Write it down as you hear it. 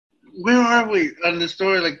where are we on the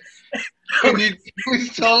story? Like, can you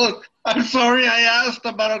please tell us? I'm sorry I asked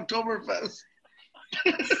about Oktoberfest.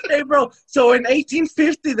 Hey, bro. So in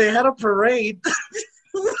 1850, they had a parade.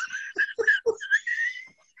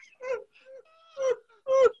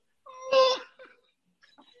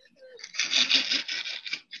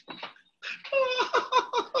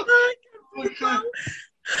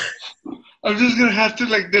 I'm just gonna have to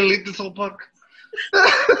like delete this whole podcast.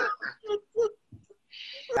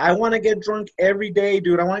 I want to get drunk every day,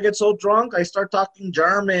 dude. I want to get so drunk, I start talking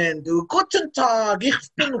German, dude. Guten Tag, ich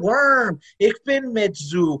bin Worm, ich bin mit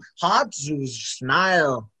zu hot zu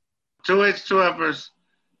smile. 2H2Fers.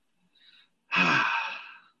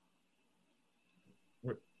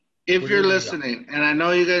 If you're listening, and I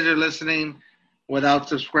know you guys are listening without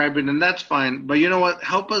subscribing, and that's fine, but you know what?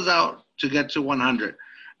 Help us out to get to 100.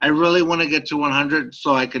 I really want to get to 100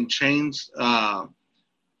 so I can change the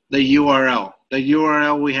URL. The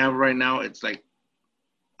URL we have right now, it's like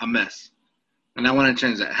a mess. And I want to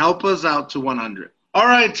change that. Help us out to 100. All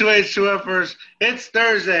right, 2H2Fers, it's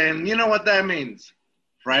Thursday, and you know what that means.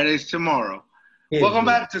 Friday's tomorrow. Yeah. Welcome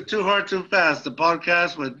back to Too Hard, Too Fast, the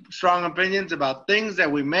podcast with strong opinions about things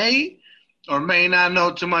that we may or may not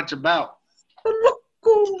know too much about.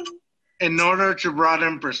 In order to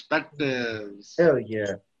broaden perspectives. Hell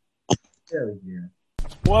yeah. Hell yeah.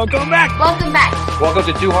 Welcome back. Welcome back. Welcome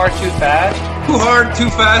to Too Hard, Too Fast. Too Hard, Too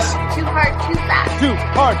Fast. Too Hard, Too Fast. Too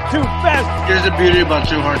Hard, Too Fast. Here's the beauty about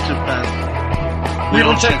Too Hard, Too Fast. We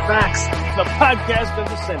don't check facts. The podcast of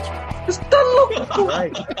the century.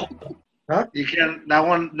 Right. Huh? You can't.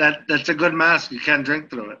 That's a good mask. You can't drink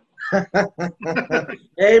through it.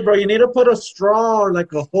 Hey, bro, you need to put a straw or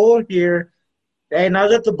like a hole here. Hey, now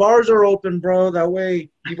that the bars are open, bro, that way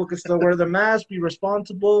people can still wear the mask, be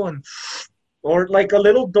responsible, and or like a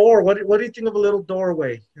little door. What do you think of a little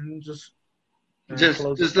doorway? And just a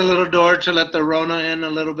little door to let the Rona in a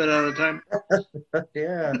little bit at a time.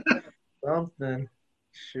 Yeah, something.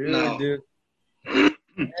 Sure, no. Dude.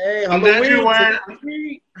 Hey, I'm glad you're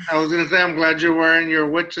wearing. I was gonna say I'm glad you're wearing your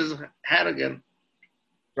witch's hat again.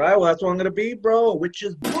 Right, well that's what I'm gonna be, bro.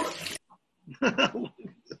 Witch's. Bro,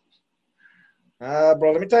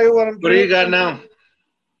 let me tell you what I'm doing. What do you got now?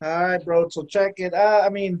 All right, bro. So check it. I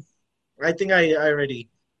mean, I think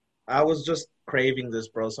I was just craving this,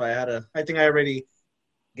 bro. So I think I already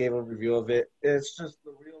gave a review of it. It's just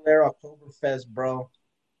the Real Air Oktoberfest, bro.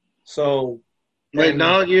 So. Wait,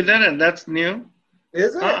 no, you didn't. That's new.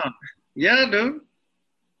 Is it? Yeah, dude.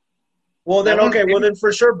 Well, then, okay. Well, then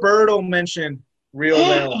for sure, Birdo mentioned Real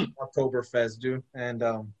Ale Oktoberfest, dude. And,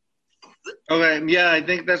 okay, yeah, I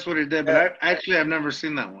think that's what he did. But I've never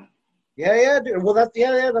seen that one. Yeah, dude. Well, that's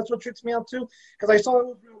what trips me out, too. Because I saw it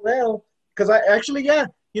was Real Ale. Because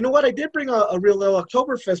you know what? I did bring a Real Ale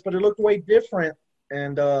Oktoberfest, but it looked way different.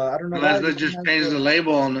 And I don't know. Unless they just changed the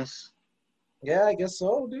label on us. Yeah, I guess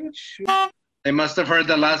so, dude. Shoot. They must have heard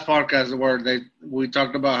the last podcast where we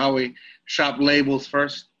talked about how we shop labels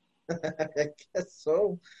first. I guess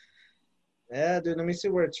so. Yeah, dude. Let me see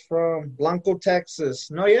where it's from. Blanco,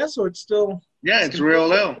 Texas. No, yeah. So it's still. Yeah, it's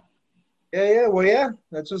Real Ale. Yeah. Well, yeah.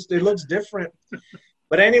 That's just it looks different.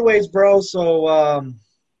 But anyways, bro. So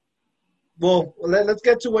well, let's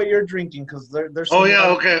get to what you're drinking because there's. Oh yeah,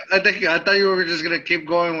 okay. I thought you were just gonna keep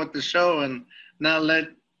going with the show and not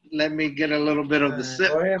let me get a little bit of the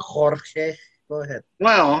sip. Go ahead, Jorge. Go ahead.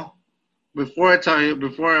 Well, before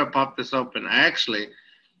I pop this open,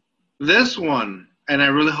 this one, and I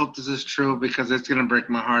really hope this is true because it's going to break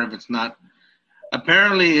my heart if it's not.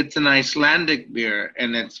 Apparently, it's an Icelandic beer,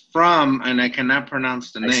 and it's from, and I cannot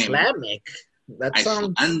pronounce the name. Islamic? That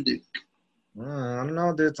sounds... Icelandic. I don't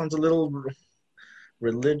know, dude. It sounds a little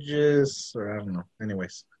religious, or I don't know.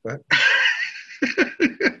 Anyways, go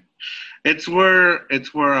ahead. It's where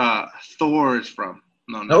Thor is from.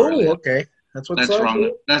 No, really. Okay. That's wrong.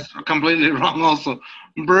 Dude. That's completely wrong. Also,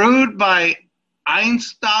 brewed by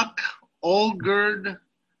Einstock, Olgerd,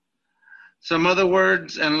 some other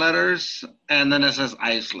words and letters, and then it says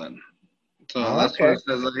Iceland. So that's what it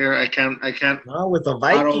says here. I can't. No, with a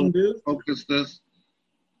Viking, dude. Focus this.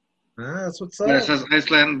 That's what's up. But it says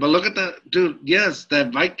Iceland. But look at that, dude. Yes,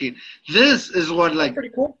 that Viking. This is what That's pretty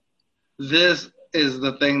cool. This is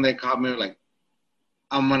the thing that caught me like.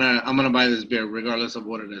 I'm gonna buy this beer regardless of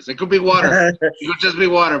what it is. It could be water. It could just be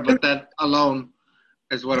water, but that alone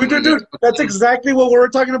is what I'm gonna do. That's exactly what we were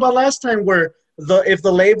talking about last time. Where if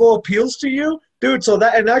the label appeals to you, dude. So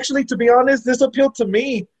that and actually, to be honest, this appealed to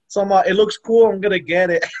me. So it looks cool. I'm gonna get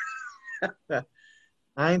it.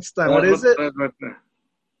 Einstein. What is it?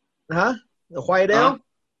 Huh? The white ale?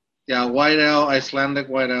 Yeah, white ale, Icelandic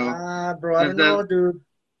white ale. Bro, I don't know, dude.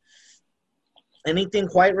 anything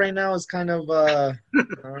white right now is kind of I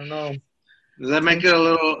don't know. Does that make it a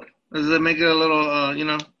little? Does it make it a little? Does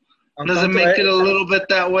it Uncomfortable. make it a little bit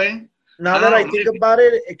that way? Now I that don't I know, think maybe. about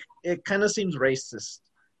it, it kind of seems racist.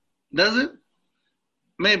 Does it?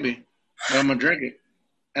 Maybe. But I'm gonna drink it,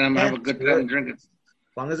 and I'm gonna have a good do time it. drinking. As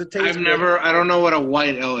long as it tastes good. I don't know what a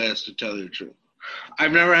white L is, to tell you the truth.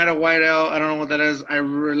 I've never had a white L. I don't know what that is. I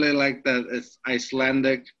really like that it's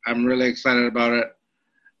Icelandic. I'm really excited about it.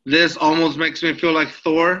 This almost makes me feel like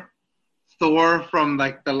Thor. Thor from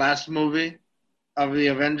like the last movie of the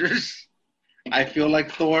Avengers. I feel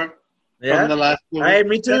like Thor from the last movie. Hey,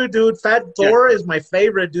 me too, dude. Fat Thor is my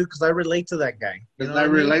favorite, dude, because I relate to that guy. You know I what I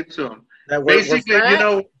mean? relate to him. That Basically, we're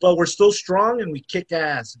fat, but we're still strong and we kick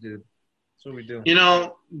ass, dude. That's what we do.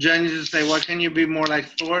 Jen used to say, "Why can't you be more like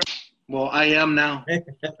Thor?" Well, I am now.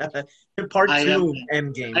 Part 2,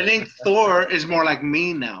 Endgame. I think Thor is more like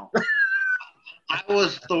me now. I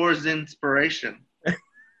was Thor's inspiration.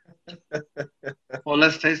 Well,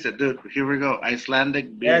 let's taste it, dude. Here we go.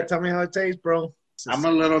 Icelandic beer. Yeah, tell me how it tastes, bro. I'm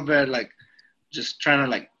a little bit like just trying to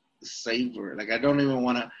like savor it. Like I don't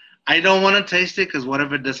want to taste it because what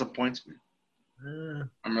if it disappoints me?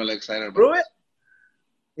 I'm really excited about Brew it.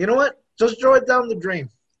 You know what? Just throw it down the drain.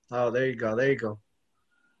 Oh, there you go. There you go.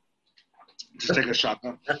 Just take a shot,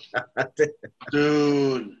 though.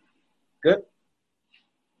 Dude. Good.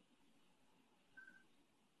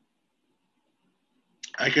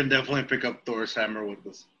 I can definitely pick up Thor's hammer with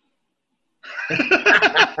this.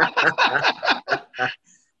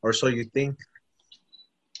 Or so you think.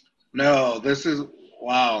 No, this is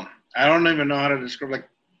wow. I don't even know how to describe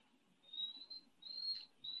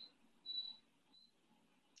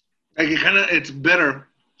it's bitter.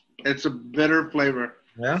 It's a bitter flavor.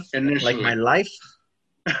 Yeah. Initially. Like my life.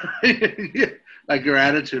 Yeah, like your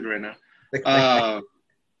attitude right now.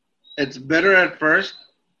 It's bitter at first,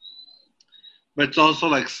 but it's also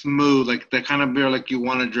like smooth, like the kind of beer like you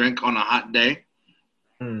want to drink on a hot day.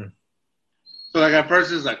 Mm. So like at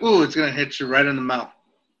first it's like, ooh, it's gonna hit you right in the mouth,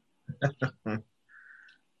 and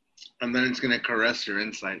then it's gonna caress your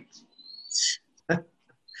insides.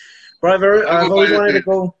 Bro, I've always wanted to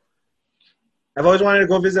go. I've always wanted to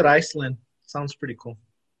go visit Iceland. Sounds pretty cool.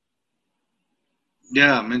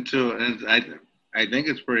 Yeah, me too. And I think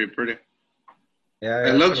it's pretty. Yeah,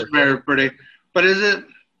 it looks very pretty. But is it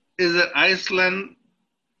Iceland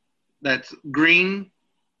that's green?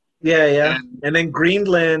 Yeah. And then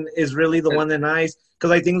Greenland is really the one that's nice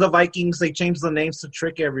because I think the Vikings, they changed the names to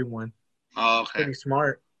trick everyone. Oh, okay. Pretty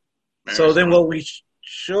smart. Very so then smart. what we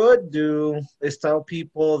should do is tell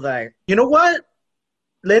people that, you know what?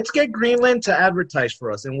 Let's get Greenland to advertise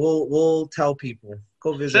for us, and we'll tell people.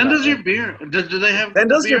 Go visit. Send us your beer. Do they have?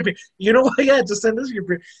 Send us your beer. You know what? Yeah, just send us your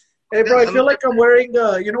beer. Hey, bro, I feel like I'm wearing.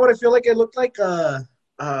 You know what? I feel like I look like.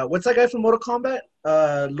 What's that guy from Mortal Kombat?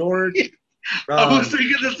 Lord. I was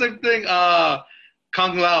thinking the same thing.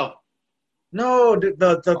 Kung Lao. No,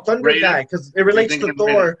 the Thunder Raiden? guy, because it relates to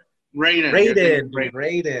Thor. Raiden.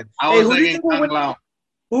 Raiden. I was thinking Kung Lao.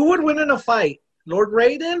 Who would win in a fight? Lord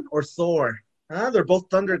Raiden or Thor? Huh? They're both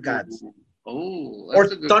thunder gods. Oh, or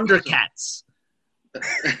Thundercats.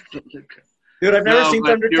 Dude, I've never seen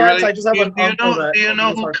Thundercats. Really, I just have an uncle that. Do you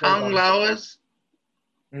know who Kung Lao is?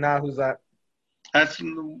 Nah, who's that? That's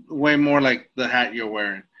way more like the hat you're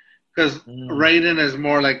wearing. Because Raiden is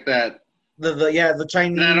more like that. The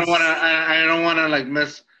Chinese. And I don't wanna like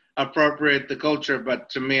misappropriate the culture, but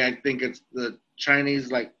to me, I think it's the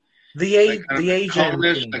Chinese like the Asian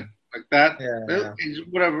like that. Yeah.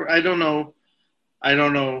 Whatever. I don't know.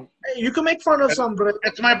 Hey, you can make fun of somebody.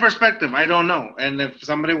 It's my perspective. I don't know. And if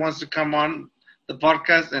somebody wants to come on the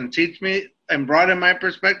podcast and teach me and broaden my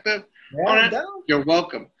perspective on it, you're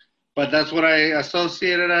welcome. But that's what I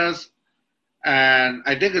associate it as. And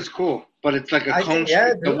I think it's cool. But it's like a cone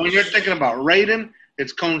shape. The one you're thinking about, Raiden,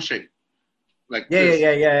 it's cone shape. Like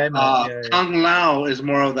Yeah. Kung Lao is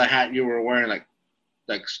more of the hat you were wearing, like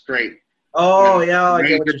straight. Oh, yeah. I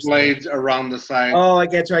get blades around the side. Oh, I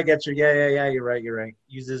get you. Yeah. You're right.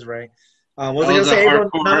 Use this right. Was I going to say, now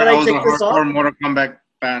that I take this off? Mortal Kombat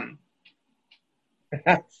fan.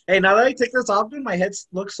 Hey, now that I take this off, dude, my head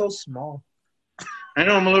looks so small. I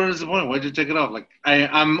know, I'm a little disappointed. Why'd you take it off? Like,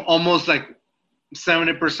 I'm almost like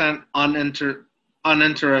 70%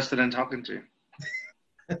 uninterested in talking to you.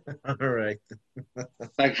 All right.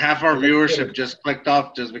 Like half our viewership just clicked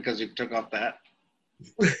off just because you took off the hat.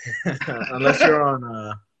 unless you're on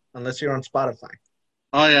Spotify.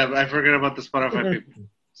 Oh yeah, I forget about the Spotify people.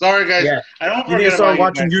 Sorry guys, I don't forget. You need to start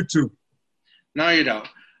watching YouTube. No, you don't.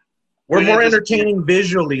 We're more entertaining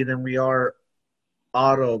visually than we are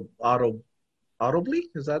audibly.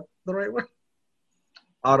 Is that the right word?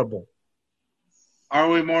 Audible. Are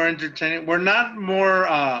we more entertaining? We're not more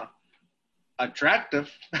attractive.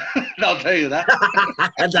 I'll tell you that.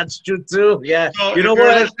 That's true too. Yeah. So You know if you're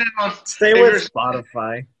what? listening on, Stay if with you're-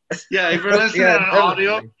 Spotify. Yeah, if you're listening Yeah, on audio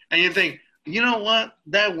definitely. and you think, you know what,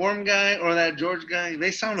 that Worm guy or that George guy,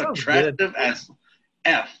 they sound Sounds attractive as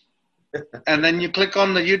F. And then you click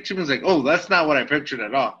on the YouTube and it's like, oh, that's not what I pictured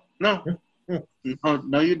at all. No,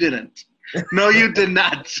 no, you didn't. No, you did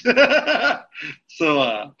not.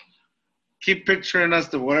 So keep picturing us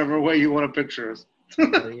the whatever way you want to picture us.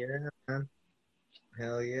 Hell yeah, man.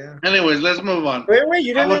 Hell yeah. Anyways, let's move on. Wait,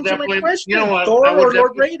 you I didn't would answer my definitely- question. you know what, Thor I would or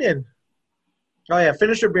Lord definitely- Raiden? Oh, yeah,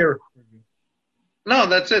 finish your beer. No,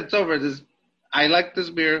 that's it. It's over. I like this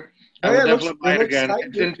beer. I Oh, would yeah, it definitely buy it looks again. like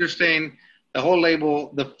It's it. interesting. The whole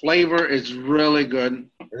label, the flavor is really good.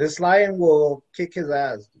 This lion will kick his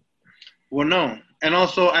ass. Well, no. And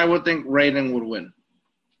also, I would think Raiden would win.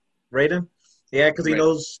 Raiden? Yeah, because he Raiden.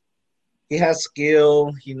 knows he has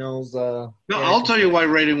skill. He knows. No, yeah, I'll tell you why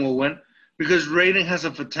Raiden will win. Because Raiden has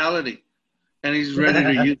a fatality, and he's ready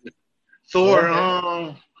to use it. Thor,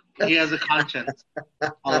 Yeah. he has a conscience.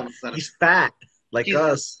 All of a sudden. He's fat like He's-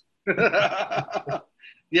 us.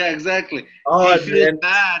 Yeah, exactly. Oh, he feels man.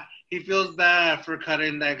 bad. He feels bad for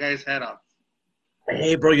cutting that guy's head off.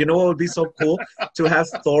 Hey, bro, you know what would be so cool? To have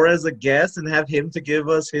Thor as a guest and have him to give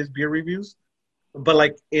us his beer reviews. But,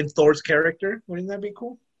 like, in Thor's character. Wouldn't that be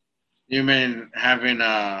cool? You mean having The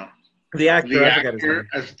actor, the I forgot his actor name.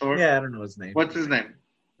 as Thor? Yeah, I don't know his name. What's his name?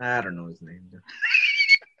 I don't know his name.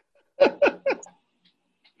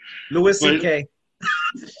 Louis But- C.K.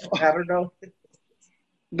 I don't know.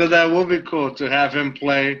 But that would be cool to have him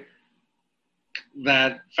play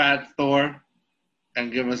that fat Thor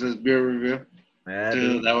and give us his beer review. Yeah,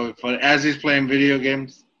 Dude, that would be funny. As he's playing video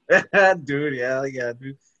games. dude, yeah,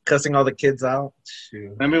 dude. Cussing all the kids out.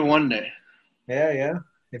 Shoot. Maybe one day. Yeah.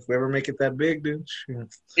 If we ever make it that big, dude. Shoot.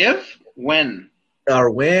 If? When?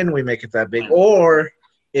 Or when we make it that big. When. Or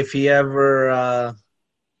if he ever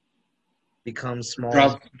becomes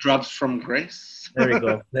small. Drops from grace?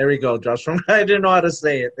 There we go. Drops from. I didn't know how to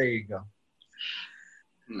say it. There you go.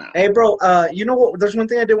 No. Hey, bro. You know what? There's one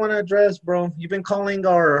thing I did want to address, bro. You've been calling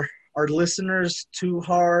our listeners too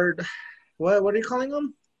hard. What are you calling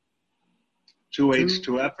them? 2H,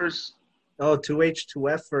 2Fers. Oh,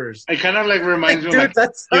 2H2Fers. It kind of like reminds me of Dude, like,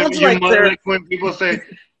 that sounds you like mother, they're. like when people say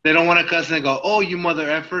they don't want to cuss and they go, oh, you mother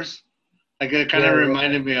effers. Like it kind of Yeah.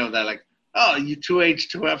 reminded me of that. Like, oh, you 2H,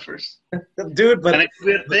 2Fers. Dude, but And it could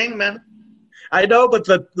be a thing, man. I know, but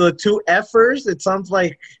the two Fers, it sounds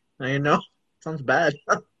like, sounds bad.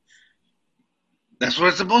 That's what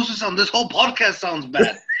it's supposed to sound. This whole podcast sounds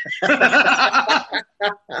bad.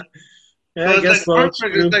 Yeah, So I it's guess like so.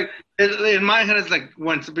 perfect. It's like in my head, it's like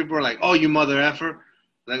when some people are like, "Oh, you mother effer,"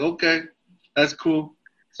 like, okay, that's cool.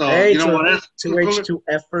 So Hey, you know so what else?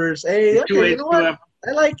 2H2Fers. Hey, okay, you know what? 2H2F.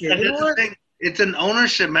 I like it. And You know that's the what? thing. It's an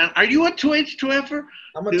ownership, man. Are you a 2H2Fer?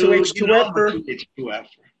 I'm a Dude, 2H2Fer. you know I'm a 2H2Fer.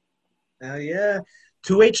 Hell yeah.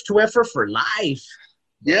 2H2Fer for life.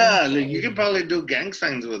 Yeah, like, you can probably do gang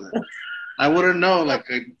signs with it. I wouldn't know. Like,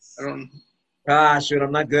 I don't. Ah, shoot,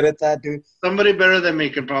 I'm not good at that, dude. Somebody better than me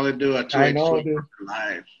can probably do a 2H2Fer I know, dude.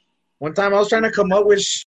 live. One time I was trying to come up with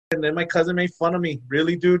and then my cousin made fun of me.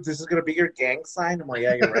 Really, dude? This is going to be your gang sign? I'm like,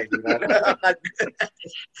 yeah, you're right, dude. I'm not good at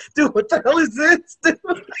this. Dude, what the hell is this, dude?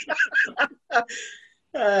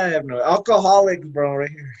 I have no alcoholics, bro,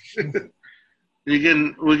 right here. We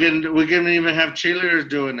can even have cheerleaders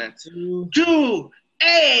doing it. 2H.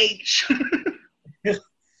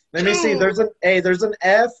 Let me see. Two. There's an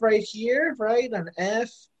F right here, right? An F.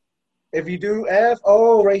 If you do F,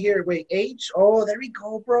 oh, right here. Wait, H. Oh, there we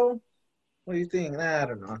go, bro. What do you think? Nah, I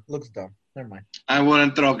don't know. Looks dumb. Never mind. I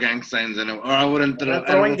wouldn't throw gang signs in it, or I wouldn't I'm throw. not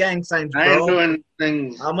throwing gang signs, I ain't bro. doing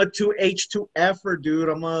things. I'm a 2H2Fer, dude.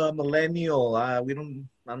 I'm a millennial. I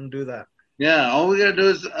don't do that. Yeah, all we gotta do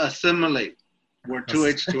is assimilate. We're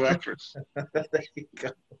 2H2Fers. There you go.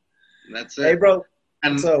 That's it. Hey, bro.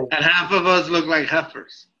 and so- and half of us look like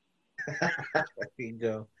heifers. There you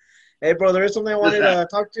go. Hey, bro. There is something I wanted to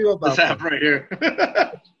talk to you about. This half right here.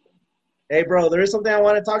 Hey, bro, there is something I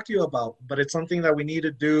want to talk to you about, but it's something that we need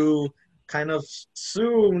to do kind of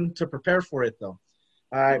soon to prepare for it, though.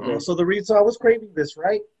 All right, bro. So so I was craving this,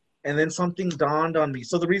 right? And then something dawned on me.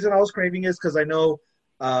 So the reason I was craving is because I know,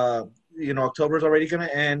 October's already going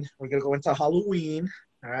to end. We're going to go into Halloween,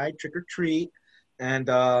 all right, trick or treat. And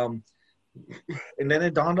then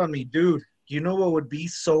it dawned on me, dude, you know what would be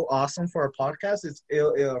so awesome for our podcast? It's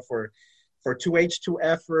for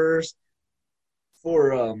 2H2Fers,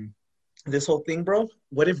 for this whole thing, bro.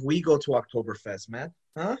 What if we go to Oktoberfest, man?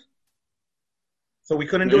 Huh? So we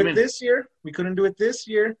couldn't do it this year.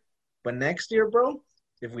 But next year, bro,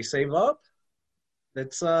 if we save up,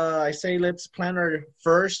 let's plan our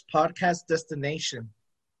first podcast destination.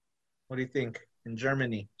 What do you think? In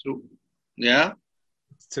Germany. So, yeah,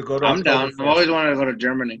 To go to I'm down. I've always wanted to go to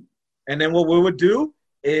Germany. And then what we would do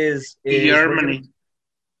is Germany.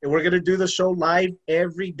 we're gonna do the show live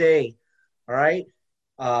every day. All right.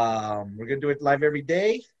 We're gonna do it live every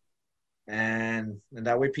day, and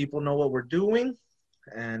that way people know what we're doing.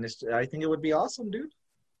 And I think it would be awesome, dude.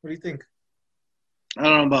 What do you think? I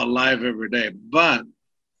don't know about live every day, but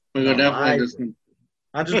we could definitely just.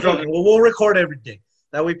 I'm just joking. We'll record every day.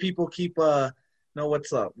 That way people keep know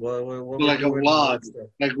what's up. What like a vlog.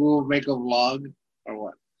 Like we'll make a vlog or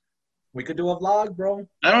what? We could do a vlog, bro.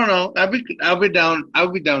 I don't know. I'll be down. I'll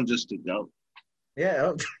be down just to go.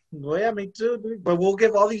 Yeah. Well, yeah, me too, dude. But we'll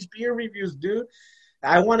give all these beer reviews, dude.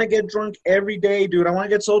 I want to get drunk every day, dude. I want to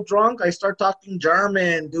get so drunk, I start talking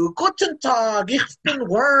German, dude. Guten Tag, ich bin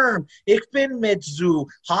Worm, ich bin mit zu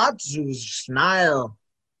Hatzu Schnell.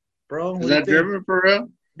 Bro, is that German for real?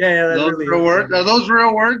 Yeah, that's those really real words. Are those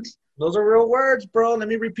real words? Those are real words, bro. Let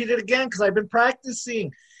me repeat it again because I've been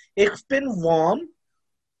practicing. Ich bin warm,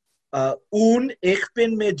 und ich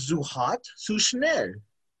bin mit zu hart, zu schnell.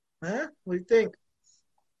 Huh? What do you think?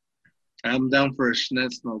 I'm down for a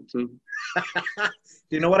schnitzel too. Do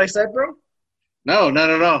you know what I said, bro? No,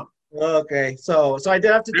 not at all. Okay, so I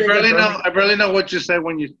did have to take I barely know what you say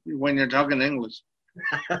when you're talking English.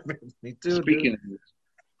 Me too. Speaking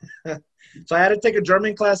English. So I had to take a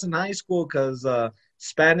German class in high school because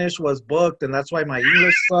Spanish was booked, and that's why my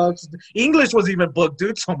English sucks. English was even booked,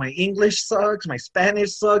 dude. So my English sucks, my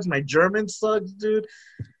Spanish sucks, my German sucks, dude.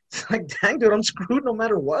 It's like, dang, dude, I'm screwed no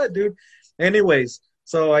matter what, dude. Anyways,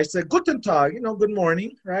 so I said, Guten Tag, good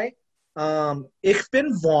morning, right? Ich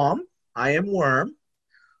bin warm, I am warm.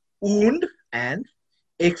 And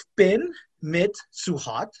ich bin mit zu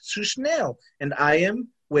hart, zu schnell. And I am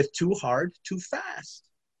with too hard, too fast.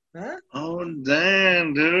 Huh? Oh,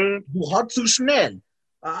 damn, dude. Too hard, too schnell.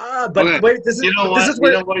 But okay. Wait, this is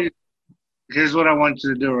what? Here's what I want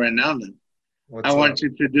you to do right now, then. I want you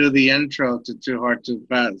to do the intro to Too Hard, Too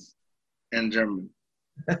Fast in German.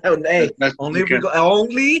 Hey, only if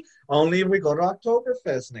we go to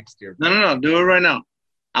Oktoberfest next year. No, do it right now.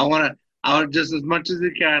 I'll just as much as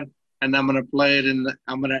you can, and I'm gonna play it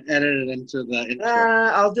I'm gonna edit it into the intro.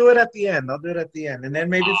 I'll do it at the end. And then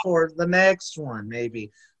maybe for the next one,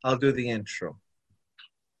 maybe I'll do the intro.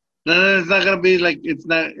 No, it's not gonna be like it's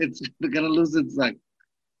gonna lose its like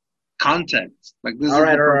context. Like this. All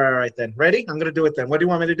right then. Ready? I'm gonna do it then. What do you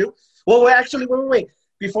want me to do? Well, wait.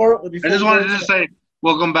 Before I just wanted to say,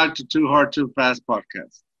 welcome back to Too Hard, Too Fast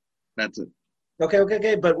podcast. That's it.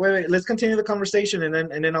 Okay. But wait. Let's continue the conversation,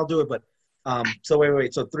 and then I'll do it. But so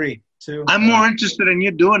wait. So 3, 2. I'm more interested in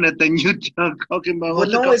you doing it than you talking about. Well,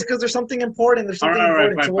 no, it's because there's something important. All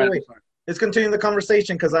right, fine, so wait. Let's continue the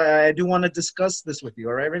conversation because I do want to discuss this with you.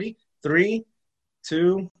 All right, ready? 3,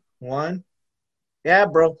 2, 1. Yeah,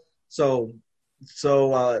 bro. So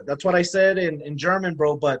that's what I said in German,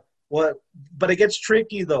 bro. But it gets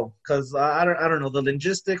tricky though, because I don't know the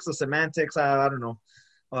linguistics, the semantics. I don't know,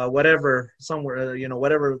 whatever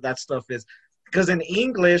whatever that stuff is. Because in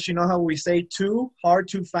English, you know how we say too hard,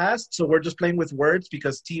 too fast. So we're just playing with words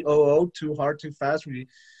because TOO, too hard, too fast. You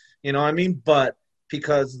know what I mean? But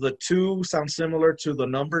because the 2 sounds similar to the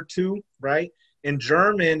number 2, right? In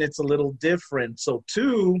German, it's a little different. So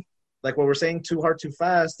 2, like what we're saying, too hard, too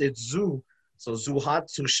fast, it's zu. So zu hart,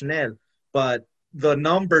 zu schnell. But the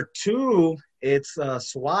number 2, it's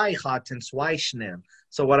zwei hart and zwei schnell.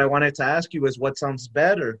 So what I wanted to ask you is what sounds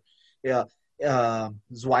better? Yeah,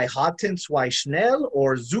 zwei hart and zwei schnell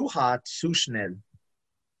or zu hart, zu schnell?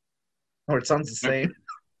 Or it sounds the same.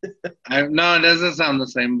 No, it doesn't sound the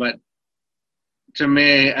same, but to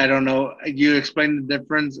me, I don't know. You explained the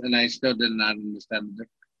difference, and I still did not understand the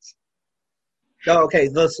difference. Oh, okay.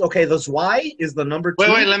 The zwei is the number 2.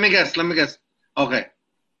 Wait. Let me guess. Okay.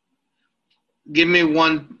 Give me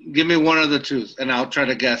one of the 2s, and I'll try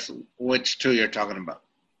to guess which 2 you're talking about.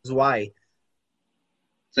 Zwei.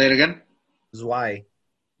 Say it again. Zwei.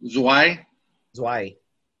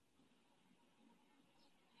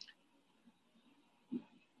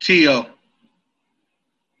 T-O.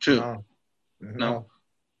 2. No.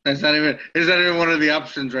 It's not even one of the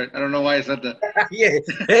options, right? I don't know why I said that. Yeah.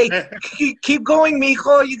 Hey, keep going,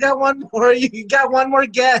 mijo. You got one more. You got one more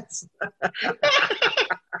guess.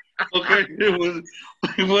 Okay,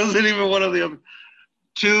 it wasn't even one of the options.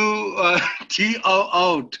 2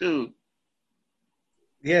 TOO 2.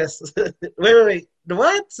 Yes. Wait.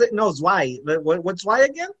 What? No, zwei. What's zwei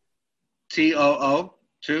again? TOO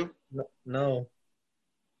 2. No.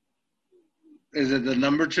 Is it the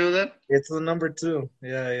number 2 then? It's the number 2.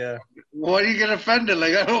 Yeah. Why do you get offended?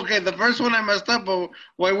 Like, okay, the first one I messed up, but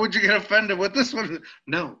why would you get offended with this one?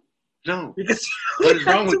 No. Because What is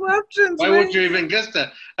wrong with two options. Why right? would you even guess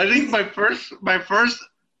that? I think my first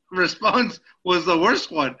response was the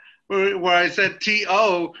worst one, where I said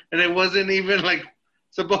T-O, and it wasn't even like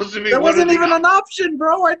supposed to be. That wasn't even an option,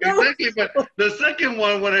 bro. I know. Exactly, but the second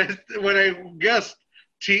one, when I guessed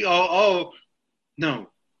T-O-O, no.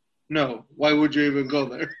 Why would you even go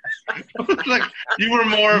there? Like you were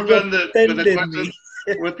more offended with the question,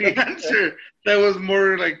 with the answer that was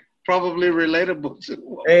more like probably relatable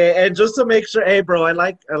to. Hey, and just to make sure, hey, bro, I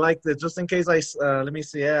like this. Just in case let me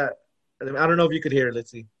see. Yeah, I don't know if you could hear.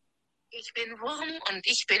 Let's see. Ich bin Wurm und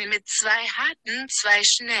ich bin mit 2 harten, 2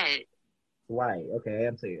 schnell. Swai. Okay, I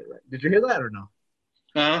am saying it right. Did you hear that or no?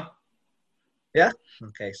 Huh? Yeah.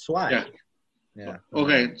 Okay, swai. Yeah.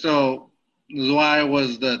 Okay, so Zwei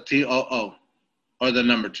was the T-O-O, or the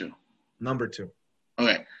number 2. Number 2.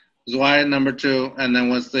 Okay, Zwei number 2, and then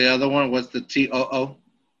what's the other one? What's the T-O-O?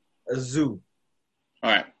 A zoo.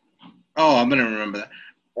 All right. Oh, I'm gonna remember that.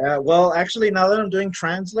 Well, actually, now that I'm doing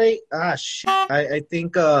translate, shit. I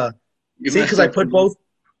think You see, messed because I up. put both.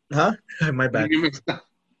 Huh? My bad. You messed up.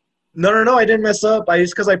 No, I didn't mess up.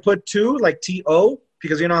 Because I put 2, like T-O,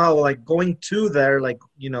 because you know how like going to there, like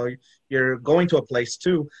you're going to a place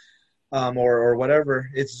too, or whatever.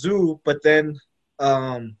 It's zoo, but then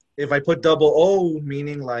if I put double O,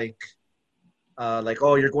 meaning like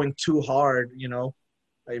oh, you're going too hard,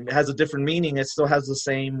 it has a different meaning. It still has the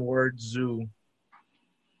same word zoo.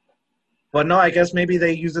 But no, I guess maybe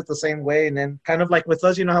they use it the same way, and then kind of like with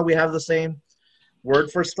us, how we have the same word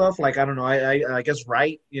for stuff. Like I don't know, I guess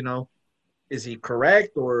right. Is he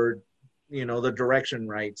correct or the direction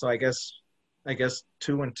right? So I guess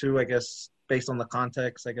 2 and 2. I guess based on the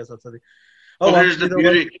context, I guess that's the. Oh, here's the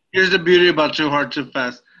beauty. Here's the beauty about Too Hard Too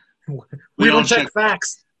Fast. We don't check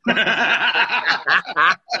facts.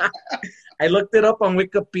 I looked it up on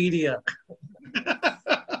Wikipedia.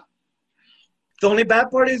 The only bad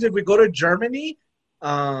part is if we go to Germany,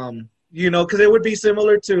 because it would be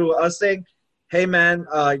similar to us saying, "Hey, man,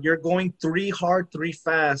 you're going 3 hard, 3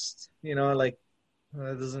 fast." It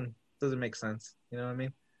doesn't make sense. You know what I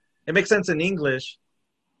mean? It makes sense in English,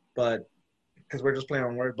 but because we're just playing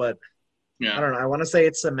on word. But yeah, I don't know. I want to say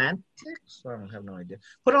it's semantics. I don't have no idea.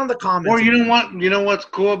 Put it on the comments. Or you know what's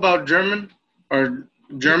cool about German or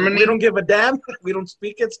Germany? We don't give a damn. We don't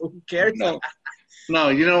speak it, so who cares? No,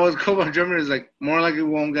 you know what's cool about Germany is like more like we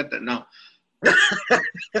won't get that. No.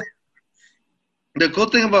 The cool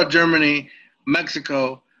thing about Germany,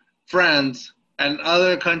 Mexico, France, and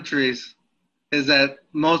other countries is that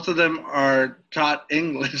most of them are taught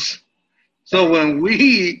English. So when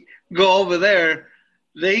we go over there,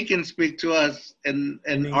 they can speak to us in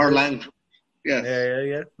our language. Yes.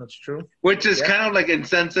 Yeah. That's true. Which is kind of like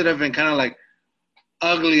insensitive and kind of like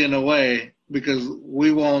ugly in a way, because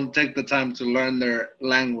we won't take the time to learn their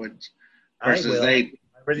language versus I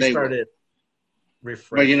already started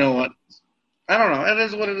refreshing. But you know what? I don't know. It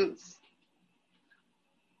is what it is.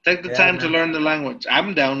 Take the time to learn the language.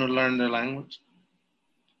 I'm down to learn the language.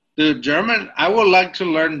 Dude, German, I would like to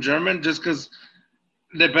learn German just because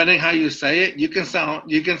depending how you say it, you can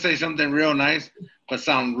say something real nice, but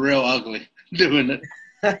sound real ugly doing it.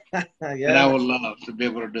 And I would love to be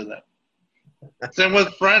able to do that. Same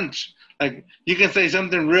with French. Like you can say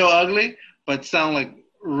something real ugly, but sound like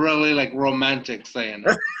really like romantic saying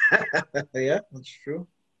it. Yeah, that's true.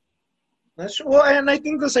 That's true. Well, and I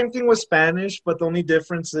think the same thing with Spanish, but the only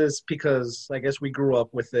difference is because I guess we grew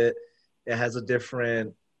up with it. It has a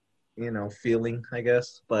different, feeling, I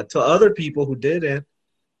guess. But to other people who didn't,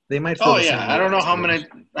 they might. Feel the same way. I don't know how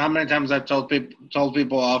many times I've told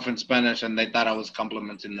people off in Spanish and they thought I was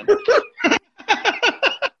complimenting them.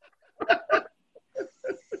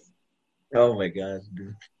 Oh my God,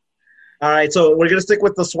 dude. All right, so we're gonna stick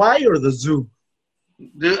with the Zwei or the zoo?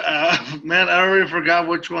 Dude, man, I already forgot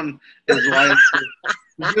which one is Zwei.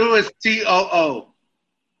 Zoo is T-O-O,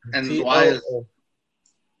 and Zwei is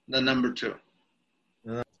the number 2.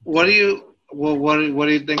 What do you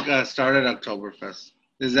think started Oktoberfest?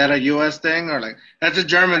 Is that a U.S. thing or like that's a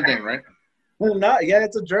German thing, right? Well,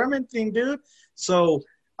 it's a German thing, dude. So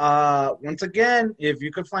once again, if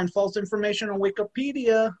you could find false information on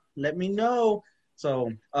Wikipedia, let me know.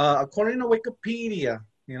 So according to Wikipedia,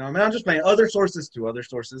 I'm just playing other sources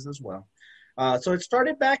as well. So it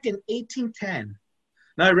started back in 1810.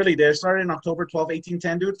 No, it really did. It started in October 12,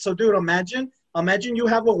 1810, dude. So, dude, imagine you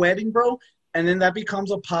have a wedding, bro, and then that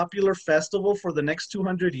becomes a popular festival for the next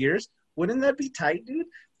 200 years. Wouldn't that be tight, dude?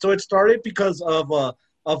 So it started because of a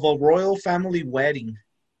royal family wedding.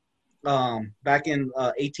 back in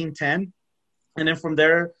 1810. And then from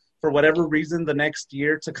there, for whatever reason, the next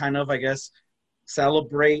year to kind of, I guess,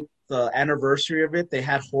 celebrate the anniversary of it, they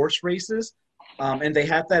had horse races. And they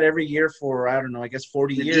had that every year for, I don't know, I guess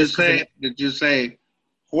 40 years. Did you say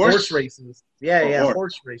horse races? Yeah,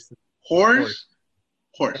 horse races. Horse?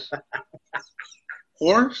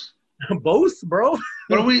 Both, bro.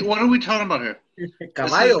 What are we talking about here?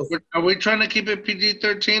 Caballos. Are we trying to keep it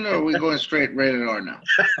PG-13 or are we going straight rated R now?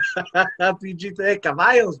 PG-13,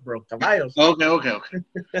 caballos, bro. Caballos. Okay.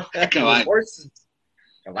 Caballos. Horses.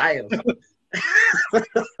 Caballos.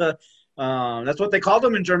 That's what they call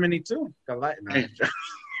them in Germany too.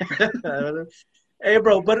 Hey,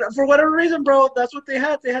 bro, but for whatever reason, bro, that's what they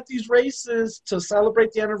had. They had these races to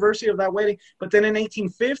celebrate the anniversary of that wedding. But then in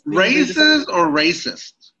 1850, races or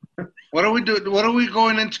racist? What are we doing? What are we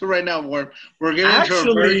going into right now? We're getting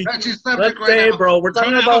into a very touchy subject right now. Bro, we're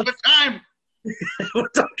talking about time. We're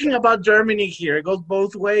talking about Germany here. It goes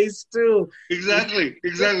both ways too. Exactly.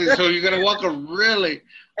 So you got to walk a really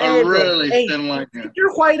thin line here. Drink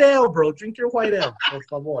your white ale, bro. Drink your white ale, por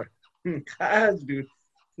favor. God, dude.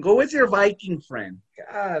 Go with your Viking friend.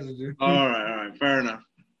 God, dude. All right. Fair enough.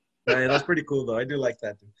 Hey, that's pretty cool, though. I do like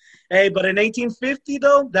that, dude. Hey, but in 1850,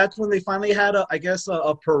 though, that's when they finally had,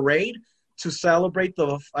 a parade to celebrate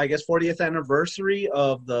the, 40th anniversary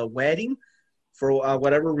of the wedding for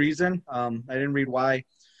whatever reason. I didn't read why.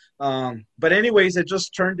 But anyways, it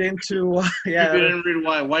just turned into, You didn't read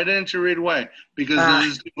why. Why didn't you read why? Because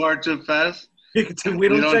this is too hard, too fast? we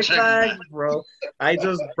don't check back, bro. I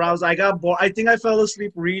just browsed. I got bored. I think I fell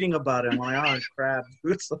asleep reading about it. I'm like, oh crap,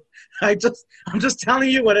 dude. So I'm just telling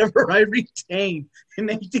you whatever I retained. In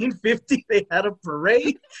 1850, they had a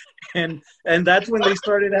parade, and that's when they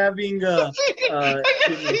started having. I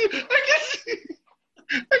can see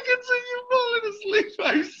you falling asleep.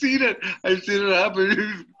 I've seen it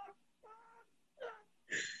happen.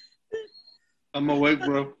 I'm awake,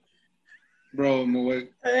 bro. I'm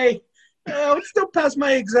awake. Hey. I would still pass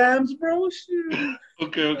my exams, bro. Shoot.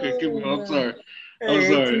 Okay, keep going. I'm sorry.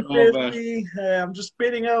 Hey, I'm just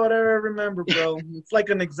spitting out whatever I remember, bro. It's like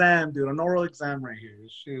an exam, dude, an oral exam right here.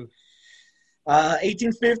 Shoot.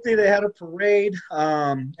 1850, they had a parade,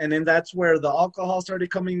 and then that's where the alcohol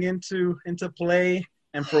started coming into play.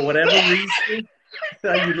 And for whatever reason,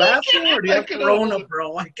 are you laughing or do you have Corona,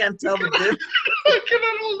 bro? I can't tell the difference. I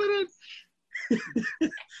cannot hold it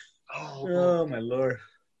in. Oh, my Lord.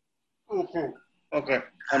 Okay.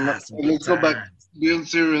 Let's go back. Being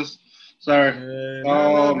serious. Sorry.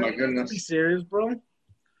 No, my goodness. Be serious, bro. We're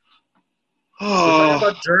Oh. talking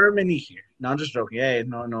about Germany here. No, I'm just joking. Hey,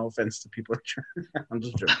 no offense to people in Germany. I'm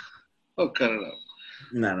just joking. Oh, cut it out.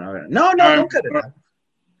 No, don't cut it out.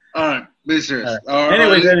 All right. Be serious.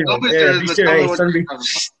 Anyways. Don't be serious. Be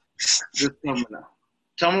serious. Just tell me now.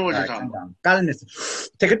 Tell me what you're talking about.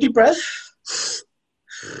 Take a deep breath.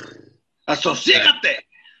 Asociégate.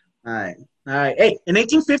 All right. Hey, in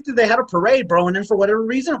 1850, they had a parade, bro, and then for whatever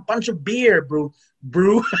reason, a bunch of beer, bro,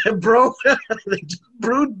 they just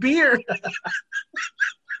brewed beer.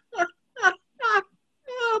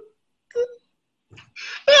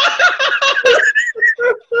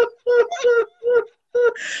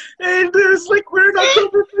 Hey, dude, it's like we're in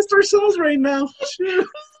Oktoberfest ourselves right now.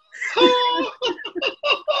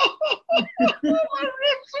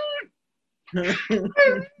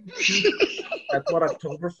 That's what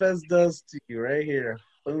Oktoberfest does to you right here.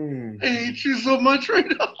 Boom. I hate you so much right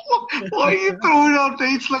now. Why are you throwing out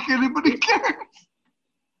dates like anybody cares?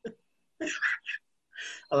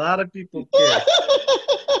 A lot of people care.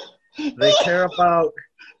 They care about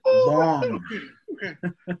bomb.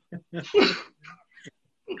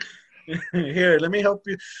 Here, let me help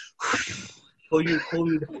you. Pull you.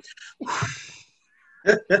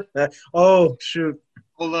 Oh, shoot.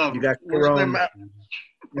 Hold on. You got Corona.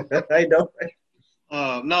 I know.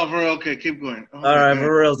 No, for real. Okay, keep going. All right,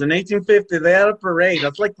 for real. In 1850, they had a parade.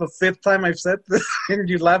 That's like the 5th time I've said this, and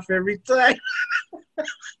you laugh every time.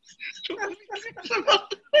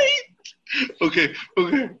 Okay.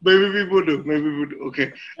 Maybe people do.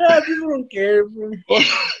 Okay. Yeah, people don't care.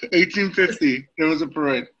 1850, there was a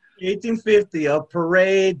parade. 1850, a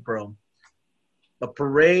parade, bro. A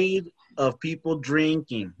parade of people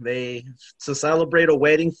drinking. To celebrate a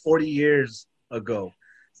wedding 40 years ago.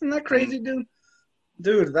 Isn't that crazy, dude?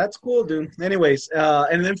 Dude, that's cool, dude. Anyways,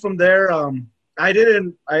 and then from there,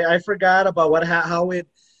 I forgot about how it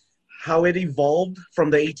evolved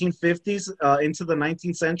from the 1850s into the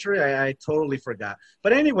 19th century. I totally forgot.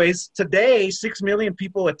 But anyways, today 6 million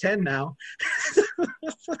people attend now.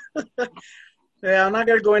 Yeah, I'm not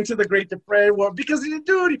gonna go into the Great Depression War because,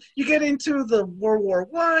 dude, you get into the World War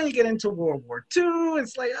One, you get into World War Two.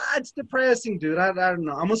 It's like, it's depressing, dude. I don't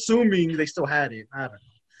know. I'm assuming they still had it. I don't know.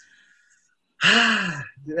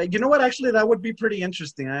 You know what? Actually, that would be pretty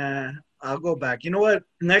interesting. I'll go back. You know what?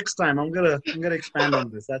 Next time, I'm gonna expand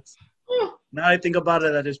on this. That's now I think about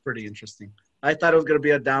it, that is pretty interesting. I thought it was gonna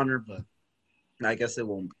be a downer, but I guess it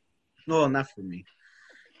won't be. No, not for me.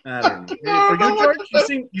 I don't know. Hey, for you, George,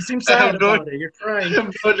 you seem sad about it. You're crying. I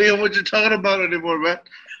have no idea what you're talking about anymore, man.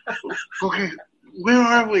 Okay, where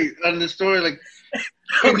are we on the story? Like,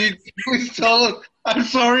 can you please tell us? I'm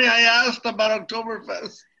sorry I asked about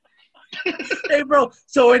Oktoberfest. Hey, bro.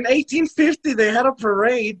 So in 1850, they had a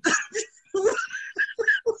parade.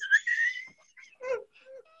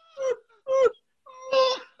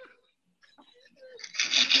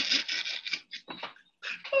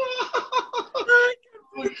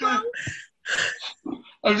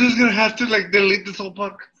 I'm just gonna have to delete this whole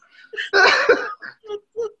podcast.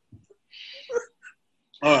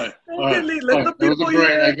 All right. Let the people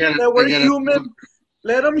hear that we're human.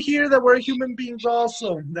 Let them hear that we're human beings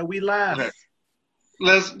also, that we laugh. Okay.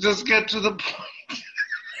 Let's just get to the point.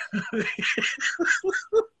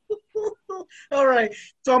 All right.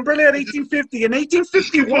 So I'm bringing at 1850. In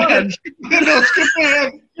 1851. Skip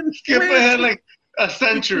ahead. Skip ahead like a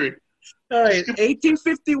century. All right.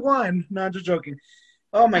 1851. No, I'm just joking.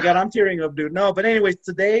 Oh, my God. I'm tearing up, dude. No, but anyways,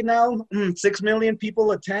 today now, 6 million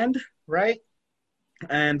people attend, right?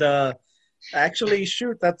 And actually,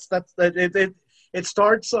 shoot, it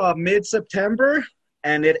starts mid-September,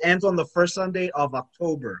 and it ends on the first Sunday of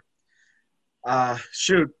October.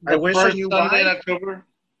 Shoot, I wish I knew why. Sunday in October?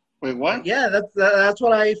 Wait, what? Yeah, that's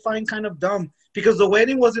what I find kind of dumb, because the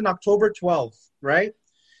wedding was in October 12th, right?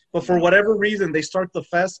 But for whatever reason, they start the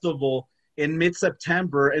festival in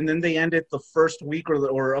mid-September, and then they end it the first week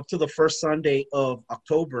or up to the first Sunday of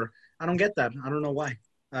October. I don't get that. I don't know why.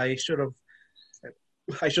 I should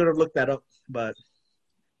have looked that up, but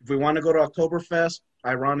if we want to go to Oktoberfest,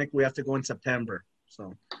 ironic, we have to go in September.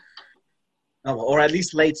 So, or at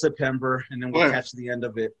least late September, and then we'll catch the end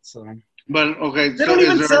of it. So, but okay, they don't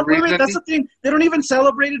even celebrate. That's the thing. They don't even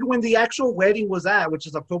celebrate it when the actual wedding was at, which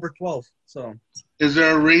is October 12th. So, is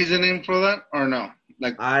there a reasoning for that or no?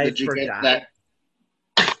 Did you forgot. Get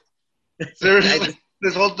that? Seriously,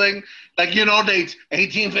 this whole thing, dates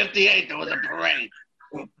 1858. There was a parade.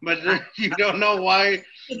 But you don't know why.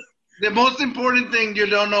 The most important thing, you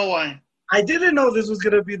don't know why. I didn't know this was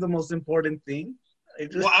going to be the most important thing.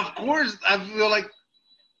 Well, of course. I feel like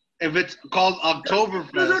if it's called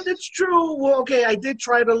Oktoberfest. No, that's true. Well, okay, I did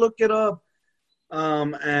try to look it up,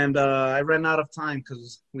 and I ran out of time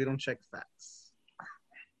because we don't check facts.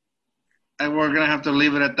 And we're going to have to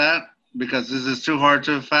leave it at that because this is too hard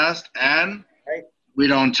to fast, and we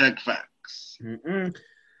don't check facts. Mm-mm.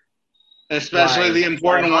 Especially the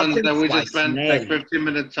important ones that we just spent 15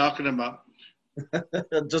 minutes talking about.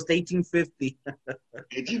 Just 1850.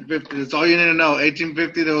 1850. That's all you need to know.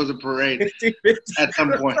 1850, there was a parade at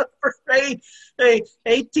some point. Parade. Hey,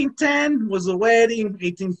 1810 was a wedding.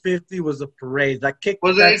 1850 was a parade. That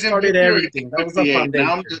started everything. That was a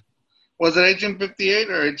foundation. Was it 1858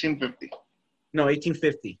 or 1850? No,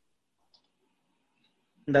 1850.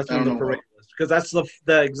 That's when the parade was. Because that's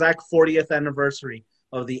the exact 40th anniversary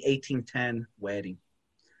of the 1810 wedding.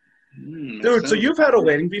 Dude, so you've had a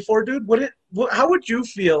wedding before, dude. How would you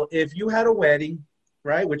feel if you had a wedding,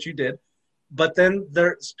 right, which you did, but then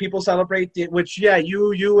there's people celebrate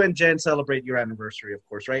you and Jen celebrate your anniversary, of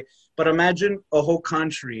course, right? But imagine a whole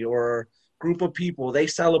country or group of people, they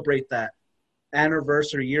celebrate that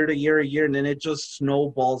anniversary year to year, and then it just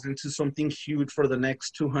snowballs into something huge for the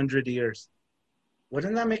next 200 years.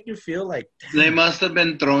 Wouldn't that make you feel like? Damn. They must have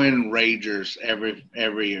been throwing ragers every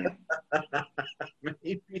year.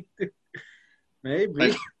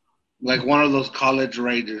 Maybe. Like one of those college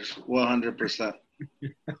ragers, 100%.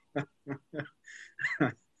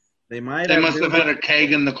 They must have had a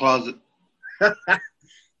keg in the closet.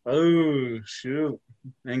 Oh, shoot.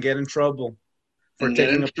 And get in trouble for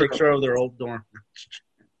taking a picture of their old dorm.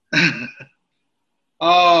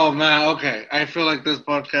 Oh, man, okay. I feel like this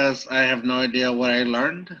podcast, I have no idea what I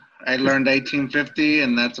learned. I learned 1850,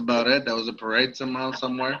 and that's about it. That was a parade somehow,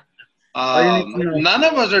 somewhere. None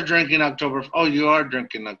of us are drinking Oktoberfest. Oh, you are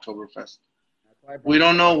drinking Oktoberfest. We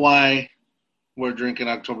don't know why we're drinking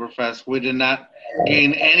Oktoberfest. We did not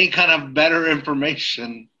gain any kind of better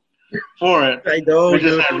information for it. I know. We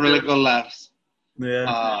just had really good laughs.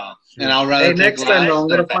 Yeah. And I'll rather next time, I'm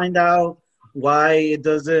going to find out why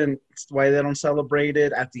they don't celebrate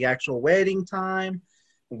it at the actual wedding time,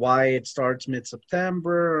 why it starts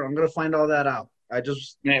mid-September. I'm going to find all that out.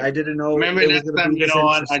 Yeah. I didn't know. Maybe it was next gonna time, be you this know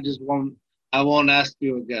what? interesting. I won't ask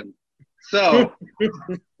you again. So,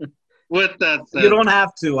 with that said, You don't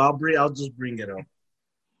have to. I'll just bring it up.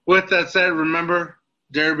 with that said, remember,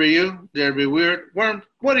 dare be you, dare be weird. Worm,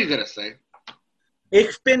 what are you gonna say?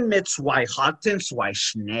 Ich bin mit zwei Harten, zwei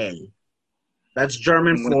schnell. That's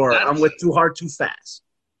German And with for that I'm with too hard, too fast.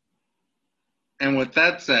 And with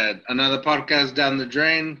that said, another podcast down the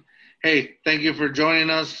drain. Hey, thank you for joining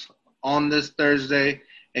us on this Thursday.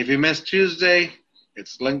 If you missed Tuesday,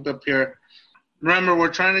 it's linked up here. Remember, we're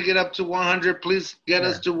trying to get up to 100. Please get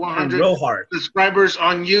us to 100 real hard. subscribers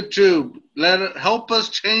on YouTube. Help us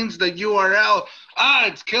change the URL.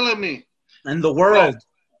 It's killing me. And the world.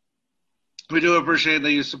 We do appreciate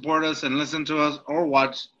that you support us and listen to us or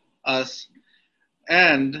watch us.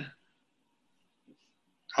 And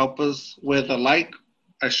help us with a like,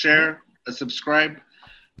 a share, a subscribe.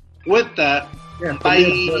 With that, Yeah, bye.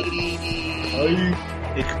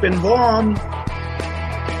 Ich bin warm.